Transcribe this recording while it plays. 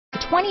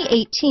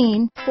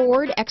2018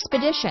 Ford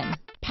Expedition.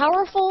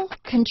 Powerful,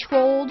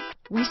 controlled,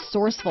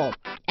 resourceful.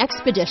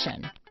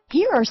 Expedition.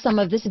 Here are some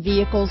of this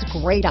vehicle's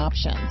great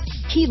options: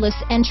 keyless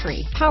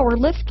entry, power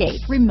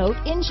liftgate, remote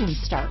engine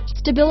start,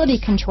 stability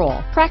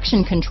control,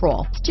 traction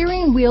control,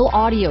 steering wheel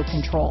audio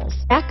controls,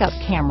 backup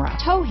camera,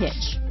 tow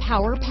hitch,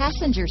 power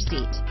passenger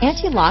seat,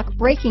 anti-lock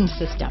braking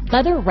system,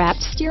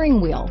 leather-wrapped steering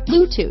wheel,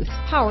 Bluetooth,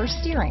 power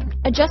steering,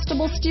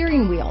 adjustable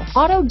steering wheel,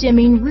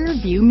 auto-dimming rear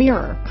view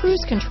mirror,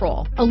 cruise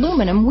control,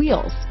 aluminum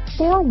wheels,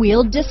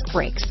 four-wheel disc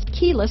brakes,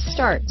 keyless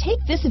start. Take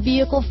this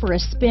vehicle for a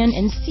spin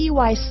and see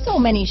why so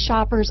many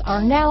shoppers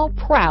are now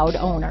proud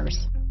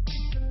owners.